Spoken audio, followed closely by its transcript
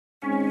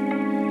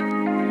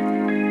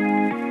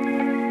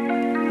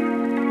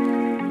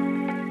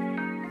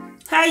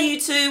Hey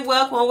YouTube,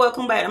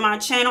 welcome back to my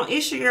channel.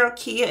 It's your girl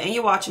Kia and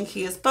you're watching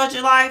Kia's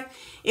Budget Life.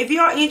 If you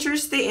are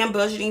interested in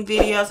budgeting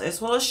videos as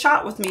well as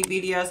shop with me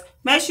videos,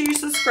 make sure you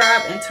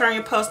subscribe and turn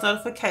your post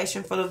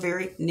notification for the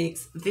very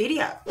next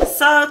video.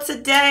 So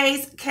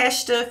today's cash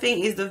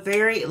stuffing is the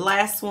very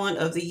last one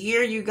of the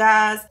year, you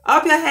guys. I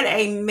hope y'all had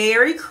a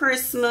Merry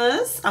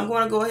Christmas. I'm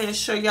going to go ahead and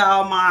show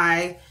y'all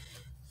my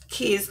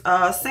kids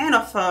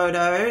Santa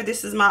photo.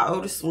 This is my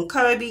oldest one,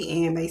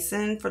 Kobe and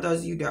Mason, for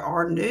those of you that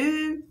are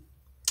new.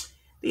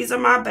 These are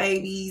my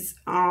babies.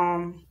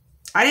 I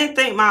didn't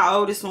think my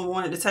oldest one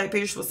wanted to take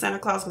pictures with Santa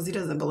Claus because he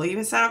doesn't believe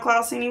in Santa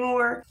Claus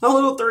anymore. My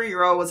little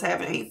 3-year-old was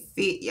having a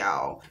fit,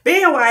 y'all. But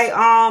anyway,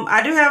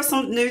 I do have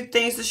some new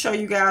things to show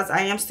you guys.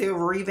 I am still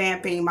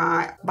revamping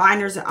my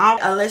binders and all.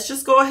 Let's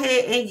just go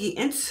ahead and get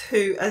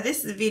into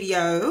this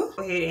video.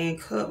 Go ahead and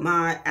cut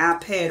my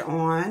iPad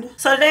on.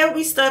 So today we'll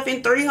be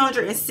stuffing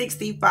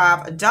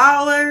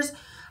 $365.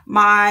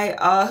 My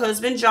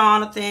husband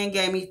Jonathan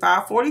gave me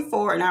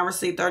 $544 and I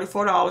received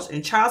 $34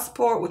 in child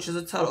support, which is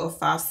a total of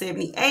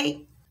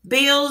 $578.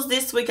 Bills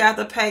this week I have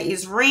to pay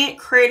is rent,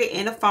 credit,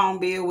 and a phone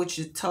bill, which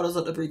is totals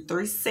up to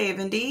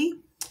 $370.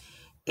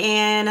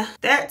 And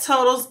that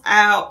totals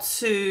out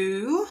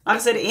to, like I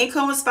said, the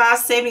income was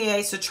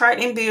 $578.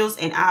 Subtracting bills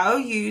and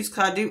IOUs,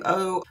 because I do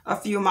owe a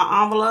few of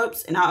my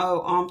envelopes and I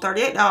owe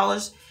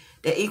 $38.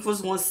 That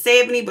equals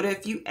 $170, but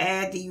if you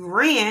add the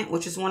rent,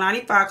 which is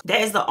 $195,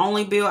 that is the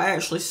only bill I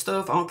actually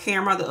stuff on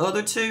camera. The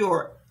other two,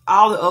 or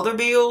all the other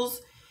bills,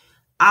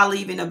 I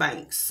leave in the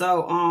bank.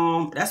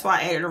 So that's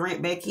why I added the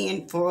rent back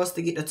in for us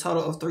to get the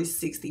total of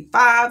 $365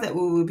 that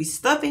we will be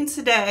stuffing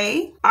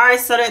today. All right,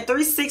 so that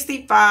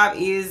 $365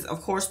 is,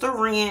 of course, the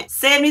rent.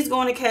 70 is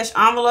going to cash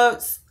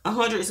envelopes.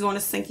 100 is going to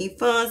sinking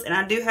funds, and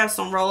I do have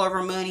some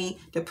rollover money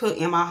to put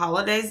in my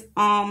holidays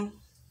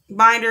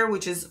binder,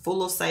 which is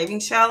full of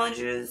savings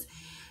challenges,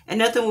 and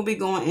nothing will be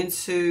going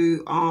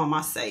into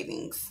my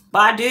savings. But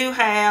I do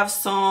have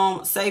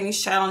some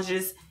savings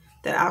challenges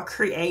that I've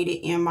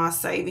created in my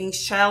savings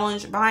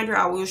challenge binder.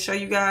 I will show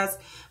you guys,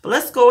 but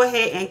let's go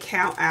ahead and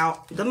count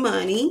out the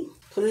money.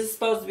 So this is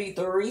supposed to be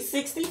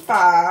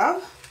 $365.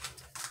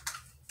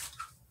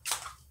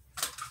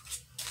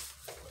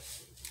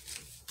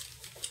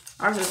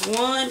 Ours is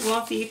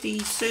 150,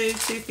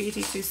 250,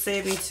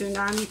 270,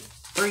 290,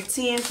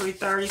 310,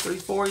 330,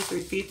 340,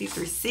 350,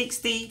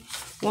 360,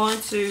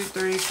 1, 2,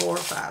 3, 4,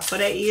 5. So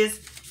that is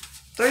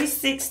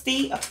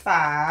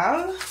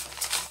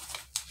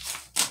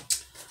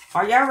 $365.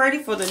 Are y'all ready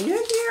for the new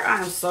year?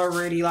 I am so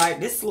ready. Like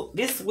this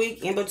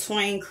week in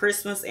between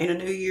Christmas and the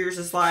New Year's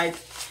is like,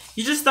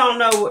 you just don't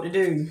know what to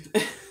do.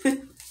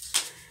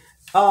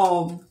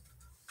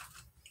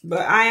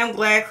 But I am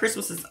glad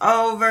Christmas is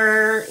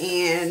over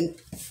and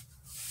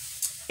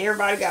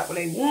everybody got what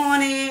they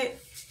wanted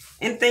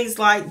and things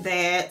like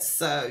that.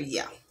 So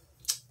yeah,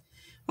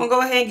 I'm gonna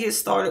go ahead and get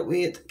started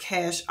with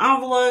cash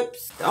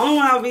envelopes. The only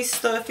one I'll be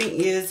stuffing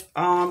is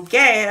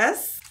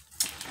gas.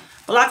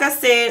 But like I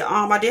said,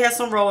 I did have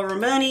some rollover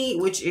money,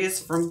 which is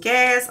from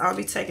gas. I'll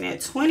be taking that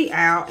 20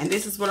 out, and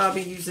this is what I'll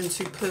be using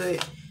to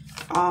put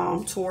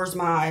towards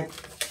my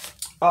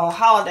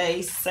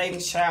holiday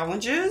savings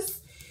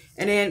challenges.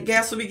 And then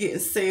gas will be getting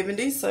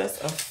 70, so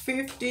that's a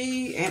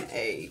 50 and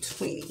a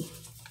 20.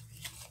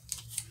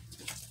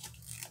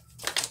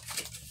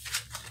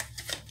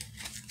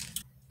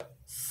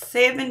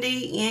 $70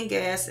 in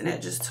gas, and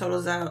that just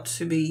totals out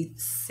to be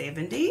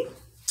 $70.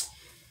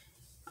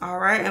 All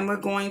right, and we're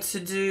going to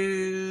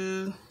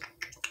do,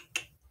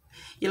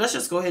 yeah, let's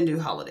just go ahead and do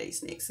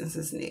holidays next, since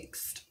it's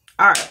next.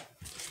 All right.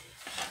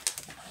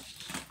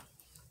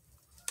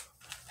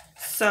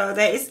 So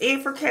that is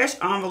it for cash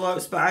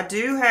envelopes, but I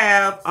do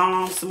have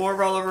some more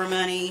rollover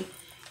money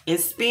in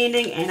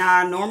spending, and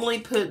I normally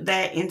put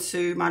that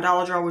into my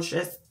dollar drawer, which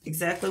is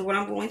exactly what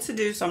I'm going to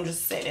do. So I'm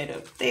just setting it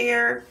up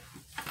there.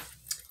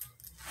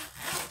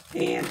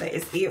 And that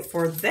is it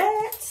for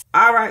that.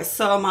 All right,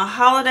 so my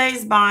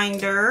holidays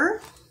binder.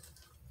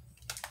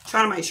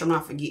 Trying to make sure I'm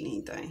not forgetting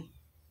anything.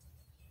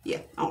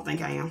 Yeah, I don't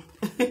think I am.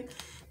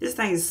 This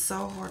thing is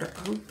so hard to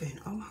open.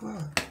 Oh my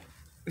God.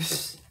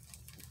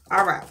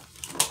 All right.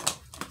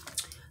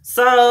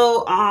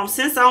 So,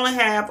 since I only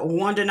have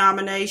one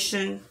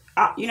denomination,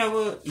 you know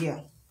what?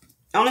 Yeah.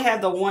 I only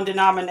have the one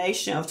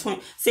denomination of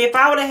 20. See, if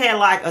I would have had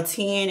like a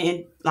 10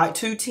 and like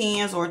 2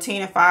 10s or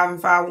 10 and 5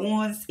 and 5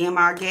 1s in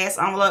my gas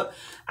envelope,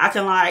 I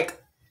can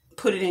like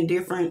put it in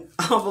different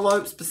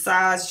envelopes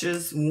besides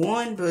just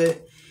one.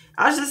 But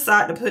I just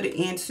decided to put it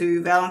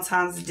into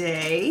Valentine's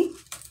Day.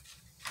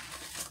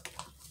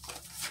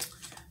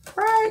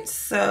 Right,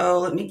 so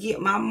let me get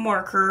my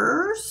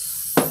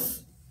markers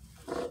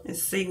and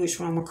see which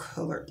one I'm going to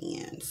color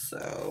in.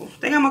 So I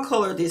think I'm going to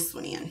color this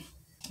one in.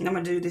 And I'm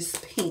going to do this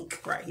pink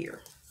right here.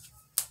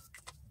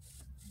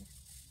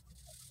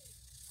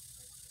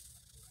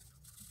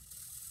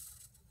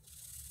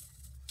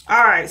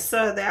 All right,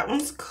 so that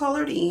one's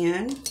colored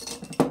in.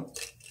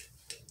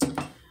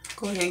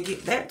 Go ahead and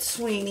get that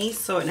 20.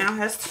 So it now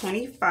has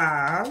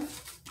 25.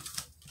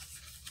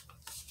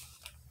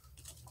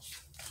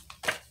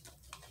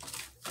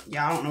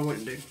 Yeah, I don't know what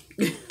to do.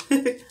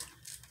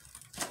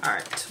 All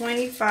right,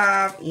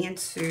 25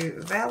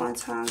 into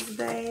Valentine's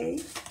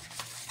Day.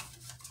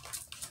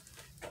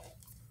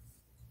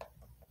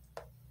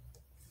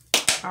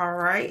 All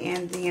right,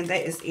 and then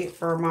that is it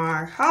for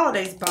my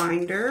holidays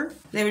binder.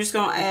 Then we're just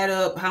gonna add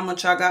up how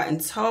much I got in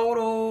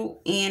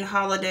total in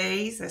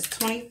holidays. That's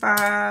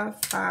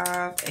 25,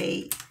 5,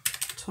 8,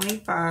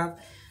 25.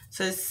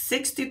 So it's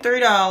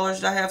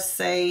 $63 that I have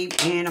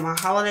saved in my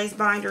holidays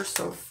binder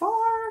so far.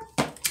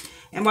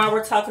 And while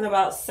we're talking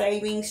about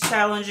savings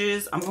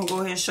challenges, I'm gonna go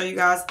ahead and show you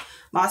guys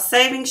my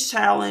savings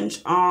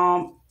challenge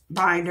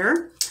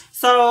binder.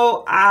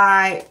 So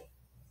I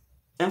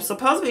am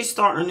supposed to be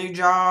starting a new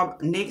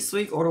job next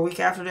week or the week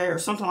after that or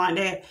something like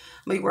that.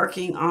 I'll be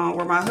working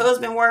where my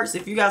husband works.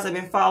 If you guys have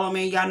been following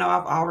me, y'all know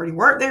I've already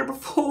worked there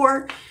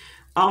before.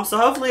 So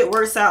hopefully it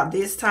works out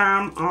this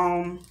time.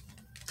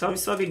 So I'm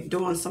supposed to be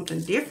doing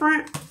something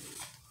different.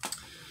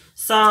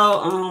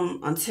 So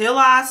until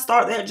I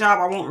start that job,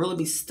 I won't really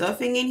be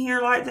stuffing in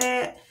here like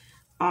that.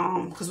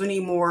 Because we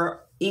need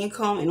more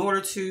income in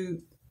order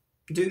to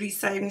do these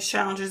savings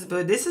challenges.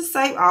 But this is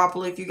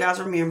Saveopoly, if you guys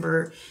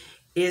remember.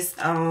 Is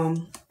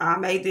I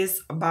made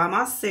this by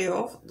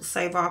myself, the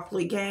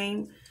Saveopoly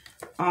game.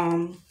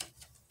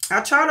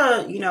 I try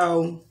to, you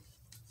know,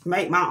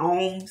 make my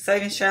own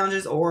savings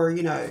challenges, or,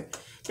 you know,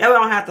 that way I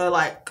don't have to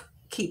like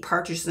keep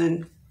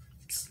purchasing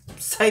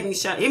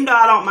savings challenges. Even though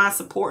I don't mind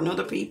supporting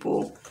other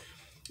people,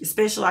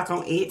 especially like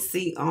on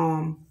Etsy,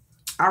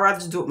 I'd rather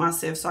just do it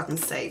myself so I can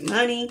save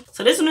money.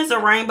 So this one is a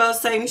rainbow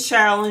savings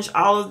challenge.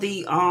 All of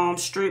the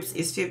strips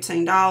is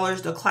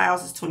 $15. The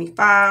clouds is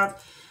 $25.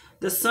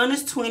 The sun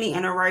is $20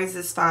 and the rays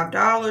is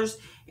 $5.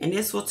 And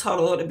this will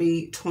total up to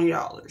be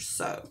 $20.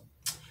 So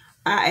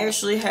I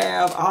actually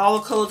have all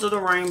the colors of the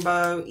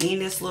rainbow in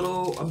this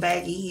little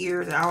baggie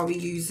here that I'll be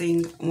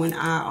using when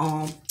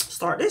I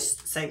start this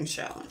savings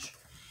challenge.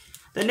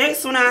 The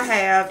next one I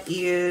have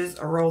is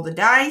a roll the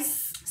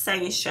dice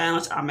savings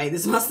challenge. I made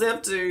this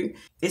myself too.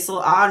 It's a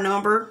little odd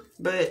number,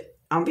 but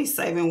I'll be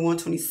saving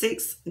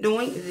 126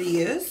 doing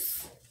this.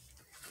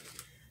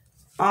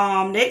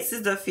 Next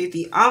is the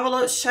 50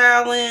 envelopes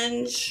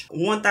challenge,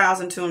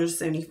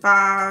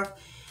 1,275.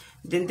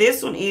 Then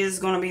this one is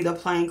going to be the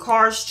playing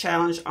cards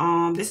challenge.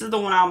 This is the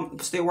one I'm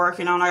still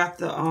working on. I have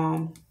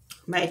to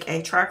make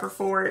a tracker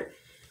for it.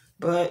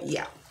 But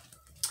yeah.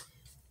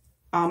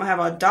 I have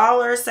a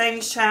 $1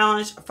 savings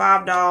challenge,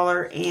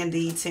 $5, and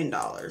the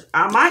 $10.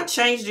 I might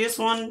change this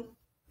one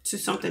to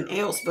something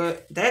else,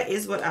 but that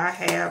is what I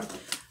have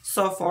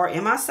so far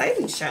in my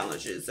savings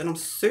challenges. And I'm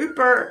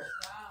super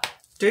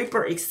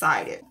duper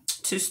excited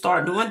to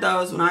start doing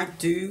those when I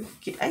do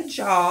get a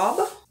job.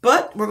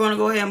 But we're going to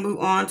go ahead and move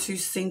on to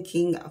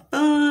sinking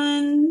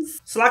funds.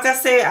 So like I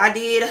said, I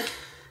did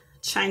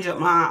change up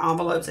my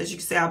envelopes. As you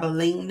can see, I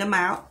ballooned them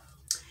out.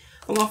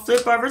 I'm going to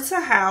flip over to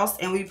house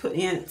and we put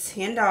in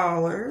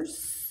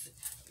 $10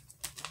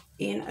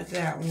 in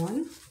that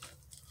one.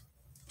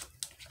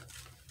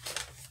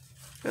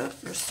 Oh,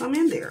 there's some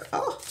in there.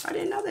 Oh, I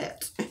didn't know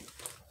that.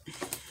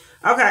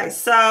 Okay,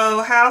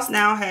 so house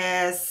now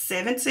has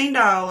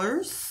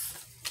 $17.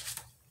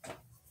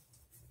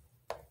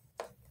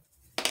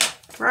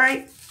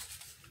 Right?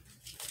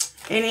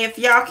 And if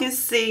y'all can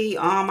see,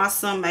 my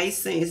son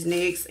Mason is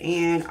next,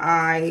 and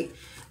I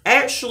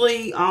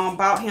actually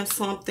bought him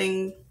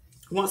something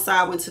once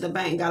I went to the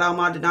bank and got all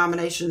my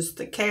denominations,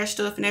 the cash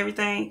stuff and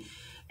everything.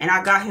 And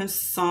I got him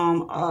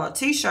some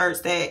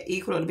t-shirts that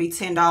equal to be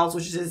 $10,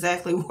 which is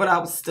exactly what I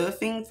was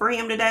stuffing for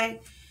him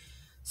today.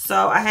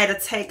 So I had to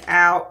take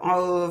out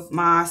of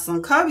my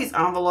son Cubby's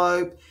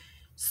envelope.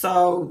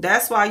 So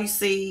that's why you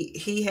see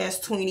he has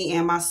 20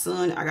 and my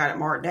son, I got it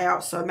marked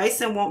out. So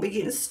Mason won't be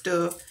getting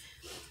stuff,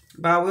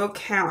 but I will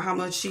count how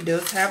much he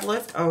does have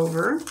left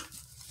over.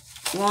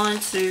 1,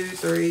 2,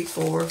 3,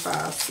 4,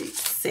 5,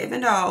 6,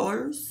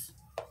 $7.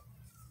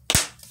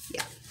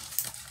 Yeah.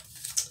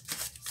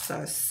 So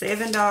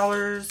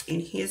 $7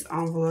 in his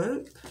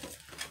envelope.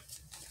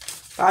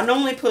 I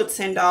normally put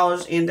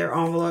 $10 in their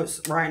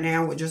envelopes right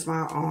now with just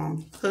my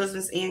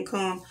husband's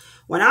income.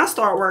 When I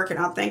start working,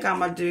 I think I'm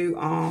going to do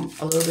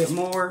a little bit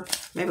more,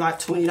 maybe like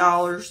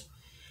 $20.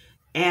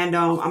 And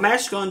I'm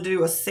actually going to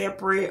do a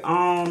separate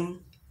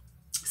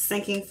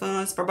sinking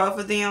funds for both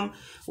of them,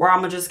 where I'm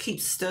going to just keep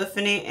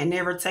stuffing it and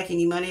never take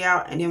any money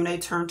out. And then when they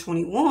turn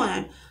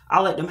 21,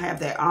 I'll let them have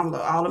that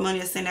envelope. All the money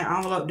that's in that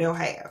envelope, they'll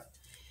have.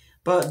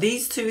 But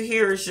these two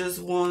here is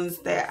just ones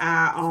that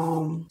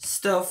I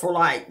stuff for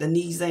like the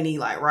needs they need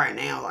like right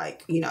now,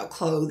 like, you know,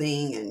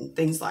 clothing and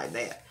things like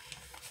that.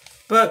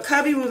 But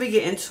Cubby will be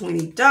getting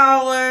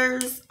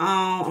 $20.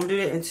 I'm gonna do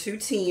that in 2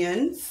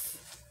 10s.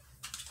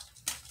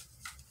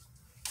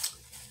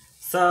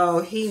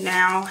 So he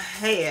now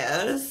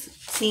has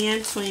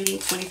 10, 20,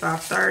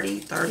 25, 30,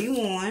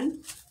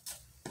 31.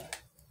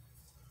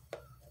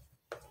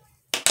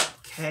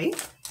 Okay. I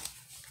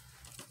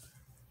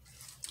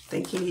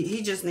think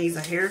he just needs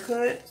a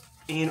haircut.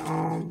 And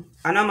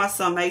I know my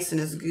son Mason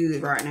is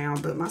good right now,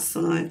 but my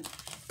son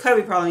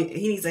Cubby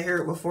he needs a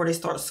haircut before they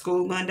start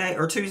school Monday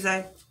or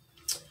Tuesday.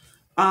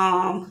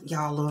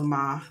 Y'all love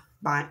my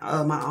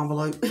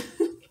envelope.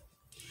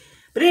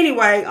 But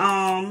anyway,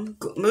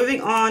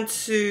 moving on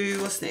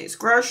to what's next?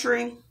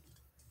 Grocery.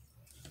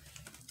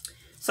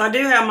 So I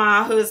do have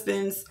my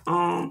husband's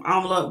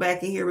envelope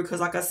back in here because,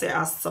 like I said,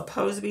 I'm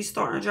supposed to be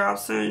starting a job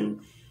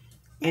soon.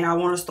 And I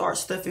want to start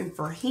stuffing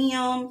for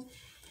him.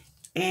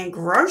 And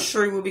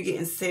grocery will be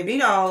getting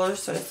 $70.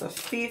 So that's a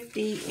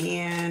 50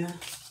 and...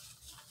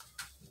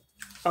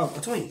 oh,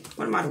 a 20.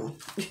 What am I doing?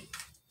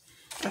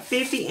 A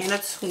 50 and a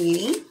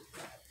 20.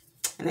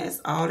 And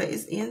that's all that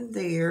is in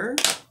there.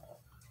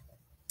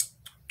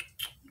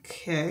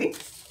 Okay.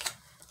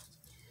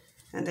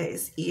 And that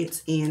is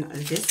it in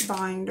this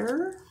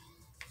binder.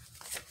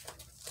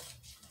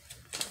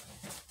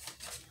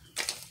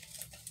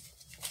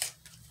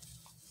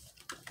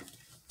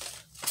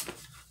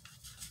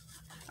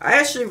 I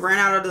actually ran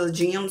out of the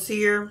gems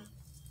here.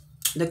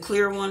 The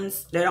clear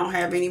ones, they don't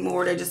have any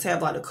more. They just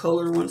have like the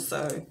colored ones.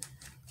 So,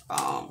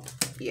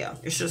 yeah.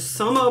 It's just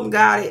some of them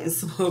got it and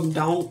some of them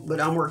don't.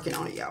 But I'm working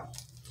on it, y'all.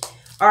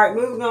 Alright,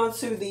 moving on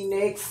to the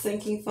next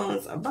sinking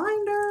funds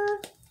binder.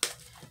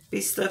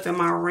 Be stuffing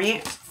my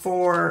rent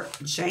for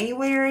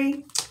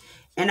January.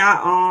 And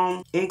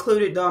I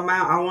included the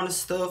amount I want to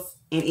stuff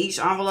in each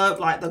envelope.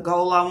 Like the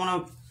goal I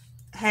want to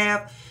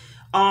have.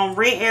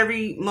 Rent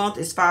every month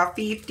is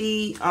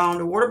 $550.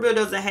 The water bill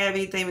doesn't have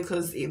anything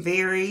because it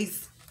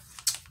varies.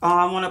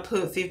 I want to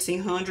put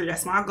 $1,500.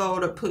 That's my goal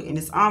to put in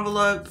this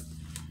envelope.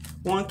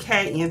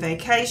 $1K in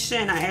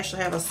vacation. I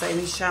actually have a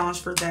savings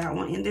challenge for that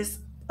one in this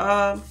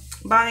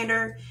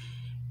binder.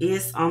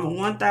 It's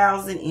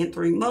 $1,000 in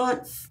 3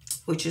 months,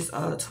 which is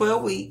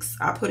 12 weeks.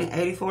 I put in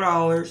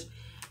 $84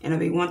 and it'll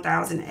be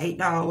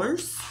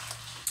 $1,008.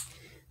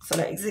 So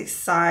that is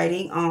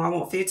exciting. I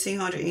want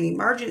 $1,500 in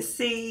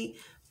emergency.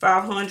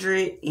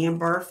 $500 in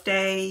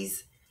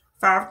birthdays,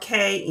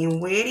 $5K in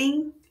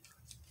wedding,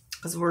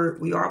 because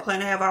we are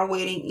planning to have our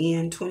wedding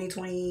in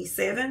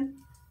 2027.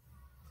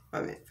 Wait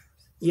a minute.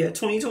 Yeah,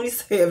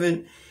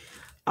 2027.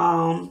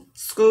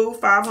 School,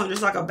 $500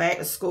 is like a back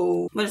to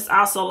school, but it's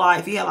also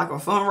like if you had like a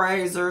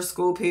fundraiser,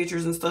 school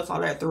pictures and stuff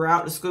like that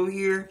throughout the school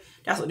year.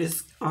 That's what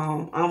this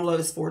envelope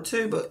is for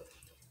too. But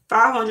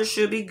 $500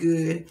 should be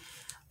good.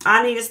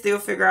 I need to still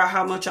figure out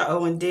how much I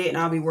owe in debt, and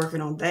I'll be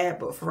working on that.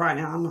 But for right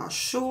now, I'm not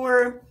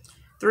sure.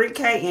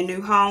 $3K in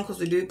new home,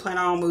 because we do plan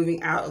on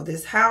moving out of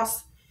this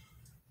house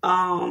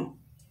in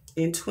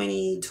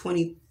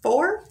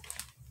 2024.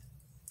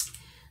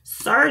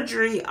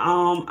 Surgery,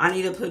 I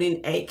need to put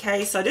in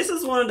 $8K. So this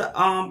is one of the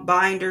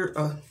binder.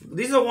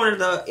 These are one of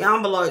the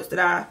envelopes that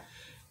I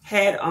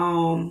had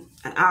an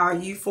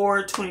IRU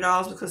for,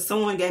 $20, because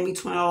someone gave me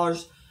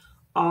 $20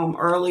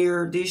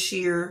 earlier this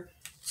year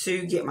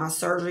to get my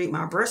surgery,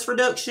 my breast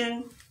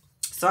reduction.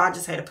 So I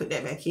just had to put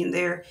that back in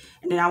there.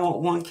 And then I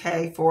want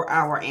 $1K for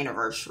our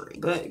anniversary.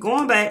 But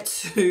going back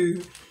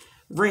to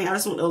rent, I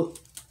just want to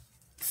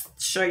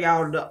show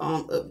y'all the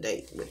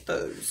update with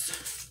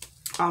those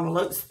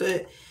envelopes.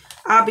 But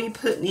I'll be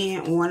putting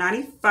in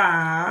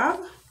 $195,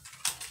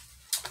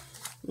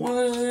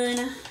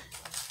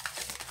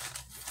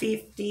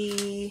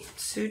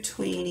 $150, two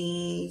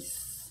 20s,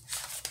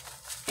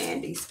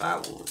 and these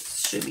 5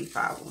 ones. Should be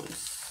 5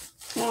 ones.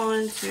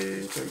 1,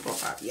 2, 3, 4,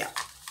 5. Yeah.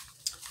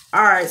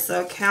 All right.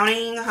 So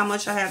counting how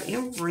much I have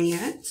in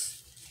rent.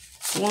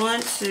 1,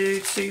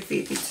 2,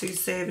 250,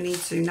 270,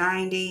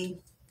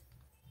 290,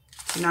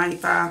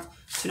 295,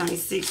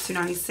 296,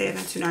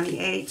 297,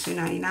 298,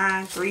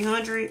 299,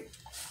 300,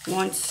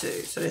 1, 2.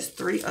 So that's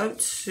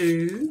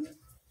 302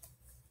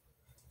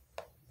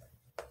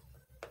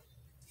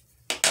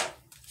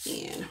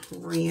 in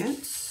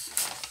rent.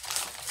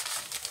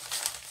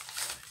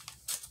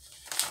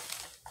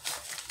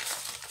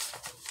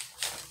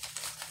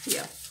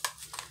 Yeah,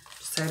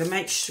 just had to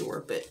make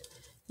sure. But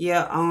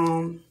yeah,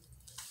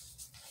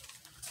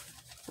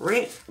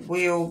 rent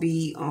will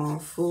be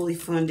fully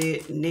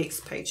funded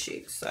next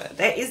paycheck. So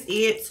that is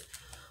it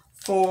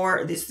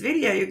for this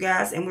video, you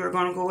guys, and we're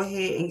going to go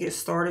ahead and get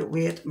started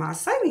with my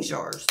savings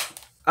jars.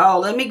 Oh,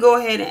 let me go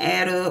ahead and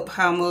add up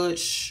how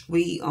much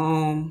we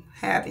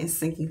have in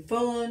sinking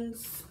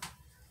funds.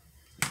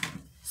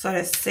 So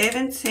that's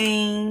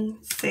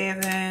 17,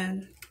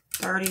 7,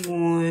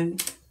 31,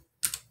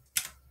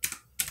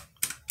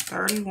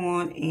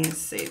 31, and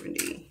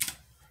 70.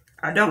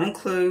 I don't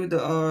include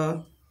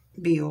the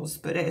bills,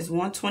 but that is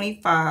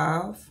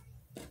 125.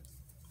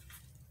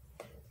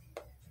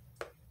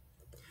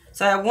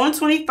 So I have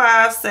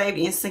 125 saved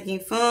in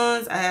sinking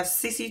funds. I have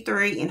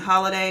 63 in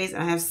holidays,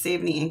 and I have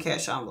 70 in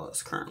cash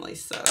envelopes currently.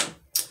 So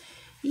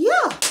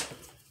yeah, let's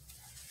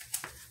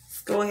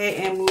go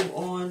ahead and move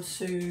on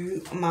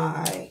to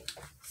my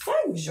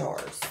savings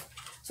jars.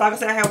 So like I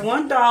said, I have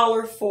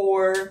 $1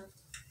 for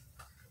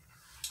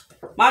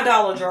my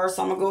dollar jar,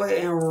 so I'm gonna go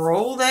ahead and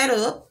roll that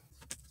up.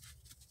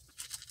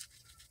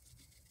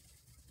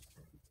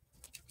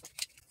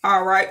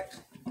 All right,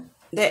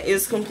 that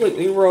is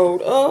completely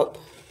rolled up.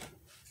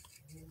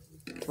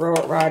 Throw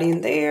it right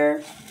in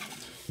there.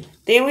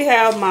 Then we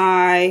have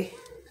my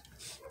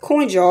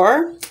coin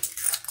jar.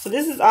 So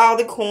this is all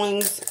the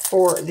coins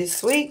for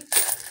this week.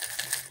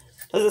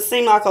 Doesn't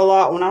seem like a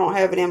lot when I don't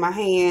have it in my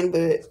hand,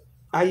 but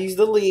I use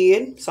the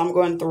lid, so I'm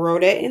going to throw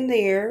that in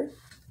there.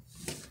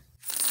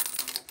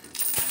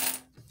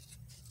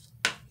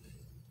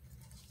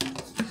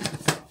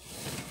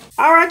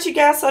 Alright, you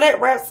guys, so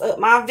that wraps up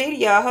my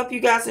video. I hope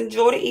you guys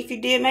enjoyed it. If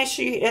you did, make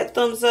sure you hit that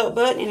thumbs up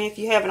button. And if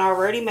you haven't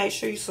already, make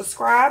sure you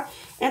subscribe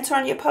and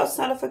turn your post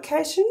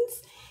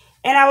notifications.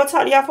 And I will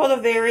talk to y'all for the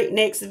very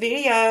next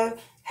video.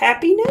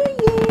 Happy New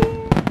Year!